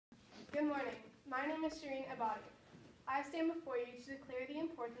morning. My name is Shireen Abadi. I stand before you to declare the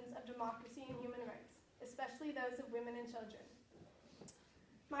importance of democracy and human rights, especially those of women and children.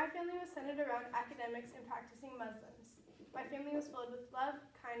 My family was centered around academics and practicing Muslims. My family was filled with love,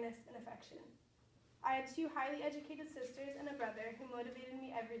 kindness, and affection. I had two highly educated sisters and a brother who motivated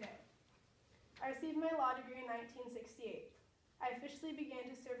me every day. I received my law degree in 1968. I officially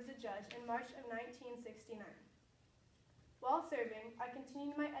began to serve as a judge in March of 1969. While serving, I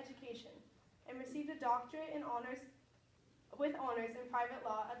continued my education and received a doctorate with honors in private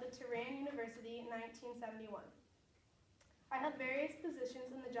law at the Tehran University in 1971. I held various positions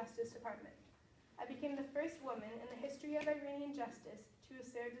in the Justice Department. I became the first woman in the history of Iranian justice to have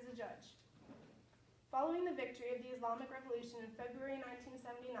served as a judge. Following the victory of the Islamic Revolution in February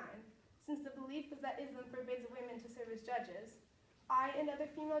 1979, since the belief was that Islam forbids women to serve as judges, I and other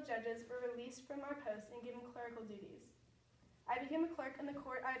female judges were released from our posts and given clerical duties. I became a clerk in the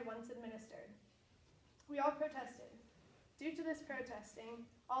court I had once administered. We all protested. Due to this protesting,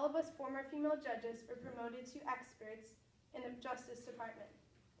 all of us former female judges were promoted to experts in the Justice Department.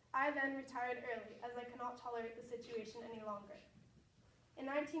 I then retired early as I could not tolerate the situation any longer. In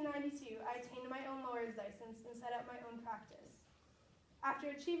 1992, I attained my own lawyer's license and set up my own practice.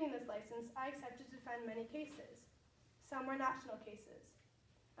 After achieving this license, I accepted to defend many cases. Some were national cases.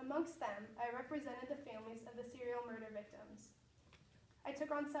 Amongst them, I represented the families of the serial murder victims. I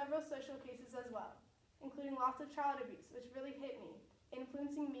took on several social cases as well, including lots of child abuse, which really hit me,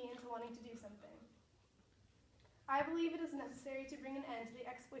 influencing me into wanting to do something. I believe it is necessary to bring an end to the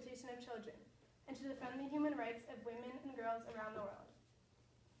exploitation of children and to defend the human rights of women and girls around the world.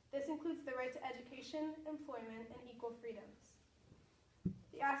 This includes the right to education, employment, and equal freedoms.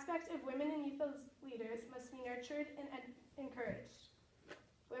 The aspect of women and youth as leaders must be nurtured and encouraged.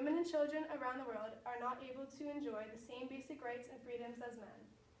 Women and children around the world are not able to enjoy the same basic rights and freedoms as men.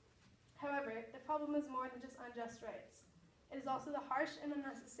 However, the problem is more than just unjust rights. It is also the harsh and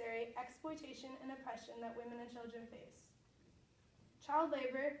unnecessary exploitation and oppression that women and children face. Child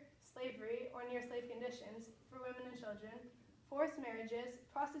labor, slavery, or near-slave conditions for women and children, forced marriages,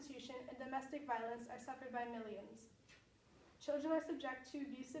 prostitution, and domestic violence are suffered by millions. Children are subject to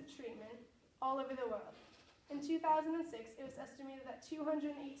abusive treatment all over the world. In 2006, it was estimated that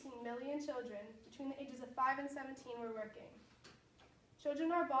 218 million children between the ages of 5 and 17 were working.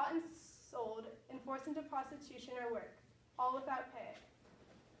 Children are bought and sold and forced into prostitution or work, all without pay.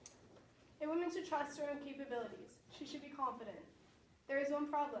 A woman should trust her own capabilities. She should be confident. There is one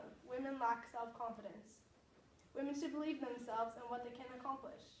problem: women lack self-confidence. Women should believe in themselves and what they can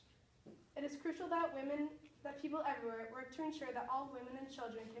accomplish. It is crucial that people everywhere work to ensure that all women and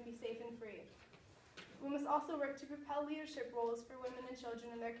children can be safe and free. We must also work to propel leadership roles for women and children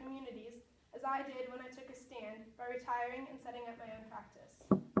in their communities, as I did when I took a stand by retiring and setting up my own practice.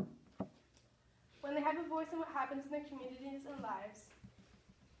 When they have a voice in what happens in their communities and lives,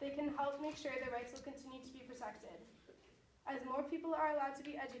 they can help make sure their rights will continue to be protected. As more people are allowed to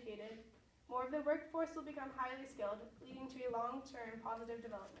be educated, more of the workforce will become highly skilled, leading to a long-term positive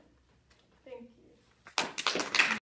development. Thank you.